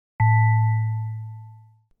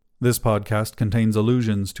This podcast contains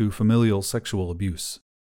allusions to familial sexual abuse.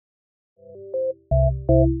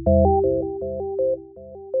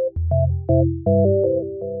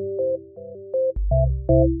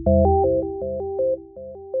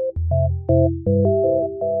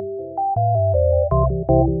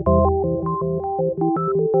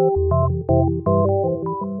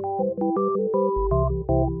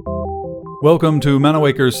 Welcome to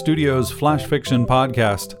Manawaker Studios Flash Fiction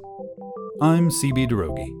Podcast. I'm CB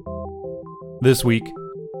Derogi. This week,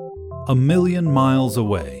 A Million Miles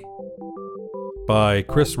Away by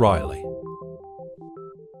Chris Riley.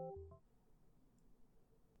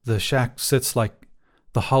 The shack sits like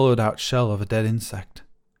the hollowed-out shell of a dead insect.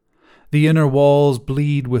 The inner walls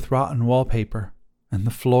bleed with rotten wallpaper, and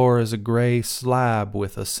the floor is a gray slab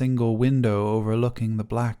with a single window overlooking the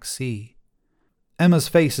black sea. Emma's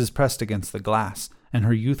face is pressed against the glass, and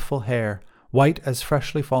her youthful hair, white as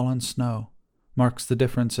freshly fallen snow, marks the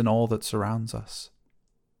difference in all that surrounds us.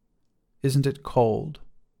 "Isn't it cold?"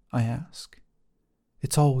 I ask.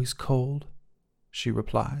 "It's always cold," she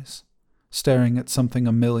replies, staring at something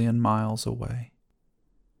a million miles away.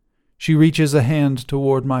 She reaches a hand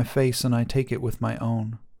toward my face, and I take it with my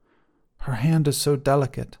own. Her hand is so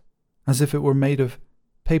delicate, as if it were made of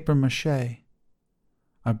papier-mâché.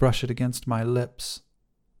 I brush it against my lips,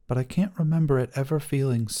 but I can't remember it ever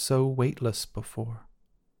feeling so weightless before.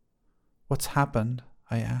 "What's happened?"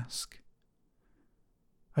 I ask.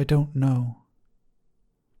 "I don't know."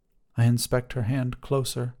 I inspect her hand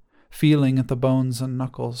closer, feeling at the bones and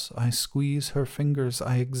knuckles. I squeeze her fingers.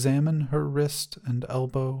 I examine her wrist and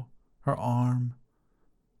elbow, her arm.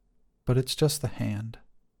 But it's just the hand.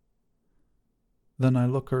 Then I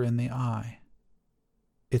look her in the eye.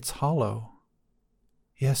 It's hollow.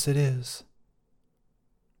 Yes, it is.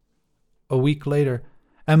 A week later,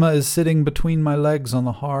 Emma is sitting between my legs on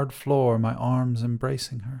the hard floor, my arms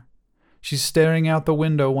embracing her. She's staring out the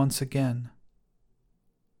window once again.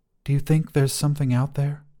 "Do you think there's something out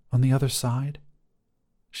there, on the other side?"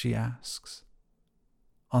 she asks.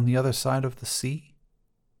 "On the other side of the sea?"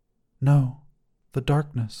 "No, the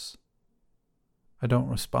darkness." I don't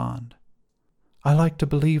respond. "I like to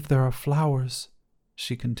believe there are flowers,"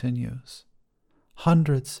 she continues.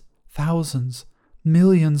 "Hundreds, thousands,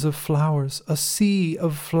 millions of flowers, a sea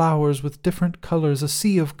of flowers with different colors, a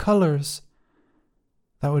sea of colors."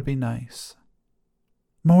 "That would be nice."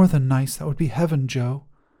 "More than nice, that would be heaven, Joe.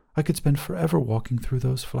 I could spend forever walking through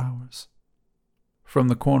those flowers." From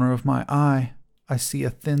the corner of my eye, I see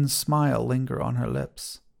a thin smile linger on her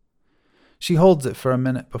lips. She holds it for a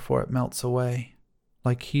minute before it melts away,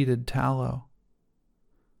 like heated tallow.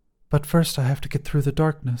 "But first I have to get through the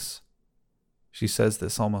darkness." She says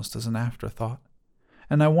this almost as an afterthought,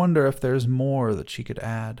 and I wonder if there's more that she could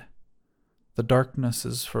add. The darkness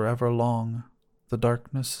is forever long. The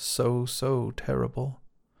darkness is so terrible.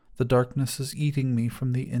 The darkness is eating me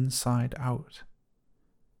from the inside out.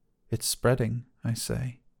 "It's spreading," I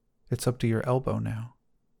say. "It's up to your elbow now."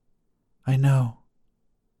 "I know."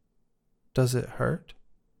 "Does it hurt?"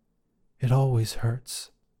 "It always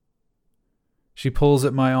hurts." She pulls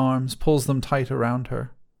at my arms, pulls them tight around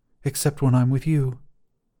her. "Except when I'm with you."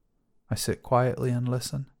 I sit quietly and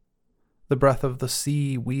listen. The breath of the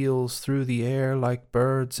sea wheels through the air like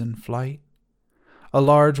birds in flight. A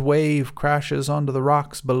large wave crashes onto the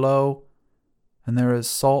rocks below, and there is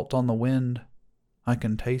salt on the wind. I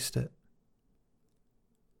can taste it.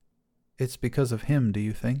 "It's because of him, do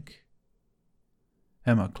you think?"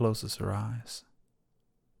 Emma closes her eyes.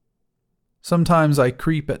 Sometimes I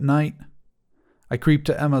creep at night. I creep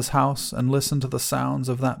to Emma's house and listen to the sounds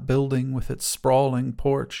of that building with its sprawling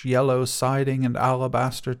porch, yellow siding, and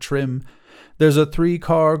alabaster trim. There's a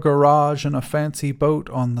 3-car garage and a fancy boat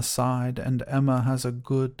on the side, and Emma has a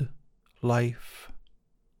good life.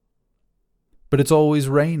 But it's always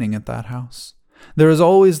raining at that house. There is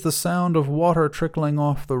always the sound of water trickling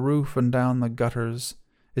off the roof and down the gutters.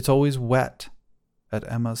 It's always wet at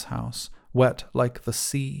Emma's house, wet like the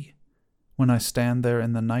sea. When I stand there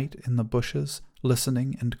in the night in the bushes,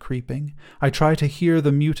 listening and creeping, I try to hear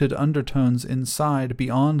the muted undertones inside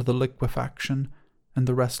beyond the liquefaction and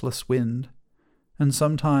the restless wind, and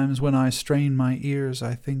sometimes when I strain my ears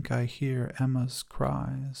I think I hear Emma's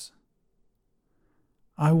cries.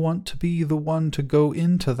 I want to be the one to go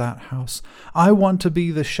into that house. I want to be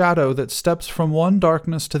the shadow that steps from one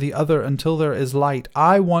darkness to the other until there is light.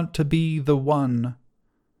 I want to be the one.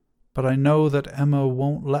 But I know that Emma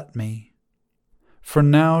won't let me. For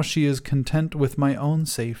now she is content with my own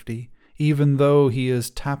safety, even though he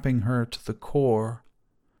is tapping her to the core,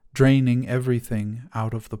 draining everything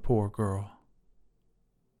out of the poor girl.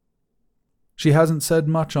 She hasn't said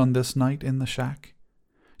much on this night in the shack.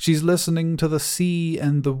 She's listening to the sea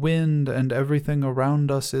and the wind, and everything around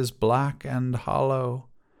us is black and hollow.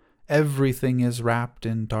 Everything is wrapped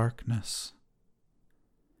in darkness.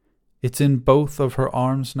 It's in both of her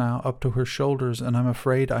arms now, up to her shoulders, and I'm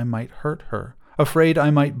afraid I might hurt her, afraid I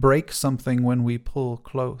might break something when we pull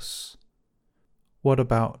close. What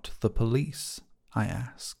about the police? I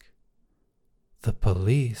ask. The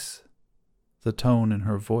police? The tone in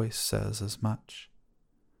her voice says as much.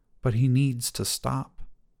 But he needs to stop.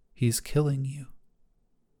 He's killing you.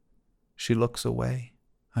 She looks away.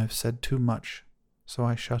 I've said too much, so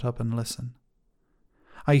I shut up and listen.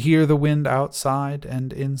 I hear the wind outside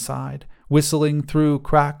and inside, whistling through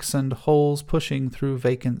cracks and holes, pushing through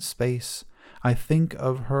vacant space. I think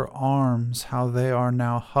of her arms, how they are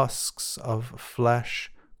now husks of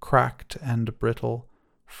flesh, cracked and brittle,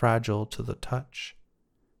 fragile to the touch.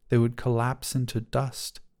 They would collapse into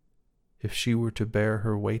dust if she were to bear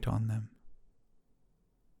her weight on them.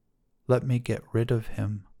 Let me get rid of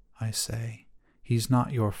him, I say. He's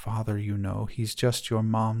not your father, you know. He's just your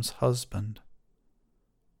mom's husband.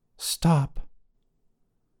 Stop.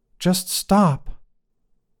 Just stop.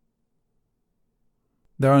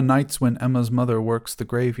 There are nights when Emma's mother works the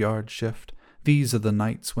graveyard shift. These are the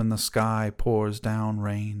nights when the sky pours down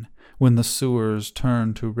rain, when the sewers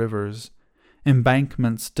turn to rivers,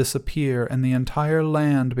 embankments disappear, and the entire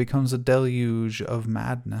land becomes a deluge of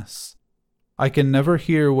madness. I can never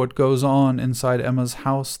hear what goes on inside Emma's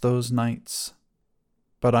house those nights.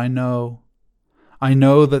 But I know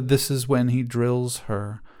that this is when he drills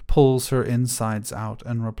her, pulls her insides out,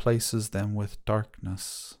 and replaces them with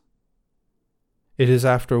darkness. It is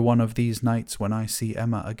after one of these nights when I see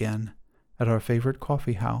Emma again, at our favorite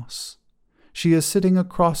coffee house. She is sitting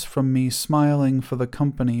across from me, smiling for the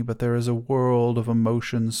company, but there is a world of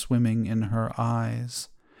emotion swimming in her eyes.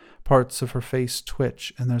 Parts of her face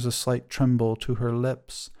twitch, and there's a slight tremble to her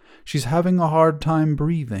lips. She's having a hard time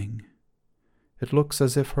breathing. It looks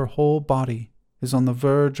as if her whole body is on the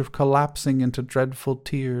verge of collapsing into dreadful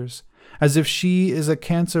tears, as if she is a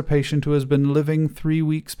cancer patient who has been living 3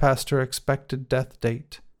 weeks past her expected death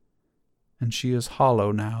date. And she is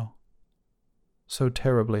hollow now. So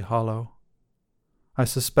terribly hollow. I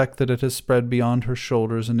suspect that it has spread beyond her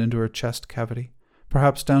shoulders and into her chest cavity,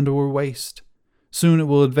 perhaps down to her waist. Soon it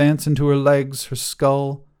will advance into her legs, her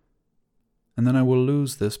skull, and then I will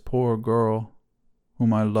lose this poor girl,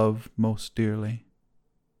 whom I love most dearly.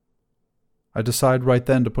 I decide right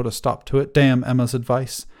then to put a stop to it. Damn Emma's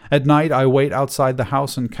advice. At night I wait outside the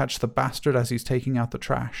house and catch the bastard as he's taking out the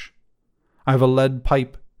trash. I have a lead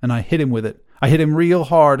pipe, and I hit him with it. I hit him real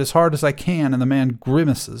hard as I can, and the man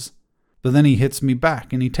grimaces. But then he hits me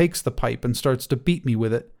back, and he takes the pipe and starts to beat me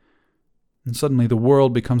with it. And suddenly the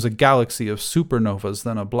world becomes a galaxy of supernovas,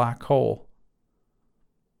 then a black hole.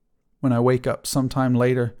 When I wake up sometime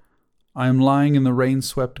later, I am lying in the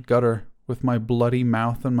rain-swept gutter with my bloody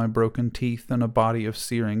mouth and my broken teeth and a body of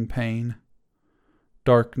searing pain.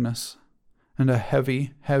 Darkness and a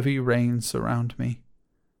heavy, heavy rain surround me,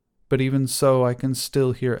 but even so I can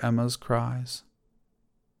still hear Emma's cries.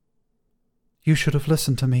 "You should have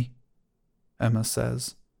listened to me," Emma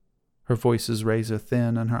says. Her voice is razor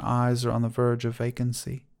thin, and her eyes are on the verge of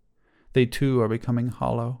vacancy. They too are becoming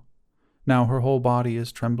hollow. Now her whole body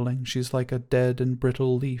is trembling. She's like a dead and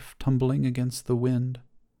brittle leaf tumbling against the wind.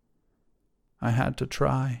 I had to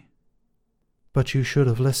try. "But you should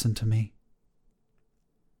have listened to me."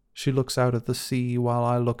 She looks out at the sea while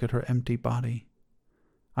I look at her empty body.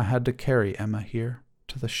 I had to carry Emma here,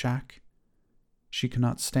 to the shack. She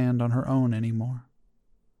cannot stand on her own anymore.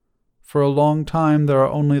 For a long time there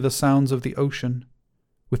are only the sounds of the ocean,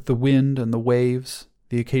 with the wind and the waves,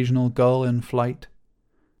 the occasional gull in flight.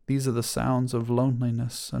 These are the sounds of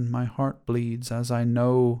loneliness, and my heart bleeds as I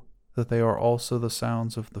know that they are also the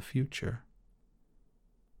sounds of the future.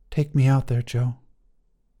 "Take me out there, Joe."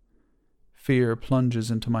 Fear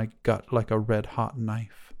plunges into my gut like a red-hot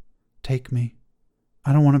knife. "Take me.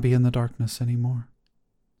 I don't want to be in the darkness anymore."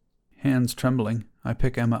 Hands trembling, I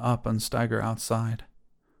pick Emma up and stagger outside.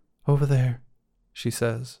 "Over there," she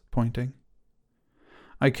says, pointing.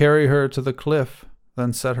 I carry her to the cliff,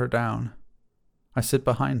 then set her down. I sit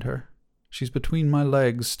behind her. She's between my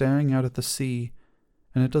legs, staring out at the sea,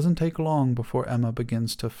 and it doesn't take long before Emma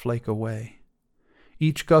begins to flake away.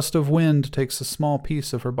 Each gust of wind takes a small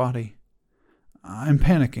piece of her body. I'm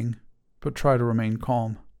panicking, but try to remain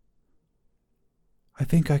calm. "I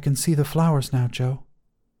think I can see the flowers now, Joe.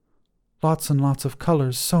 Lots and lots of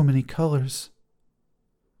colors, so many colors."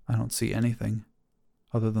 I don't see anything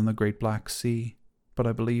other than the great black sea, but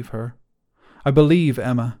I believe her. I believe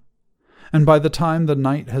Emma. And by the time the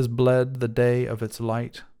night has bled the day of its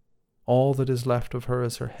light, All that is left of her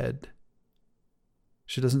is her head.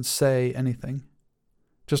 She doesn't say anything,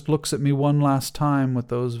 just looks at me one last time with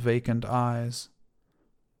those vacant eyes.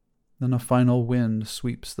 Then a final wind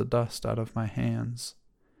sweeps the dust out of my hands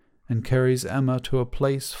and carries Emma to a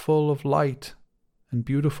place full of light and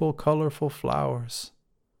beautiful, colorful flowers.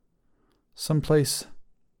 Someplace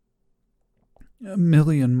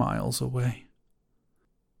 1,000,000 miles away.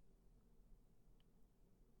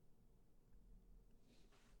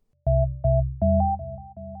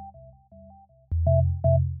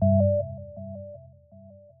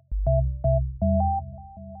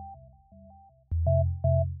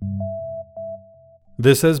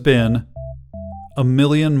 This has been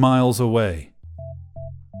 1,000,000 Miles Away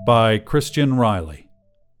by Christian Riley.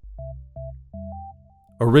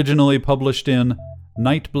 Originally published in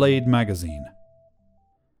Nightblade magazine.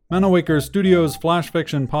 Manawaker Studios Flash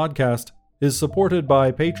Fiction podcast is supported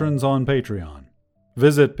by patrons on Patreon.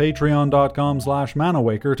 Visit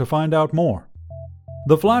patreon.com/Manawaker to find out more.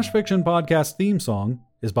 The Flash Fiction podcast theme song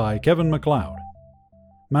is by Kevin MacLeod.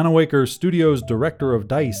 Manawaker Studios Director of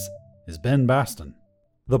Dice is Ben Baston.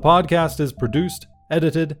 The podcast is produced,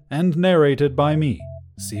 edited, and narrated by me,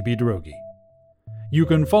 CB Droege. You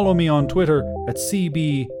can follow me on Twitter at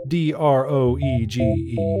CBDROEGE.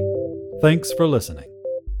 Thanks for listening.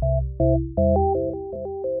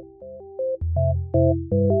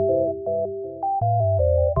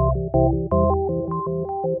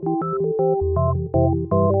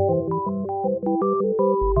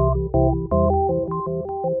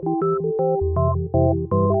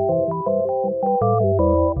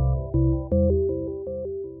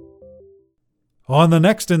 On the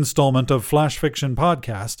next installment of Flash Fiction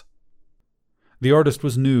Podcast, the artist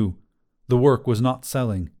was new, the work was not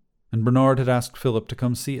selling, and Bernard had asked Philip to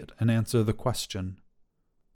come see it and answer the question,